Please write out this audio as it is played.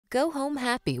Go home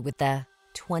happy with the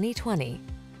 2020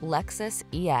 Lexus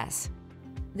ES.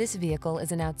 This vehicle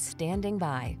is an outstanding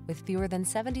buy with fewer than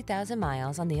 70,000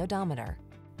 miles on the odometer.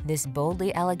 This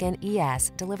boldly elegant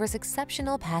ES delivers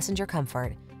exceptional passenger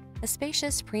comfort. A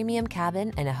spacious premium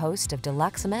cabin and a host of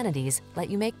deluxe amenities let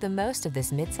you make the most of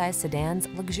this midsize sedan's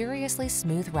luxuriously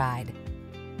smooth ride.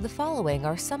 The following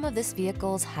are some of this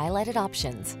vehicle's highlighted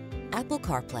options: Apple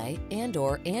CarPlay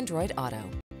and/or Android Auto,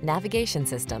 navigation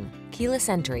system, keyless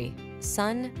entry,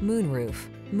 sun,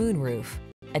 moonroof,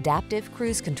 adaptive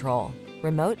cruise control,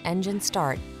 remote engine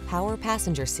start, power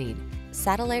passenger seat,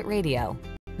 satellite radio,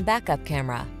 backup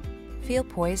camera. Feel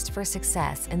poised for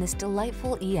success in this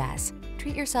delightful ES.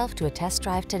 Treat yourself to a test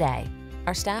drive today.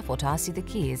 Our staff will toss you the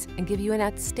keys and give you an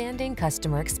outstanding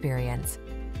customer experience.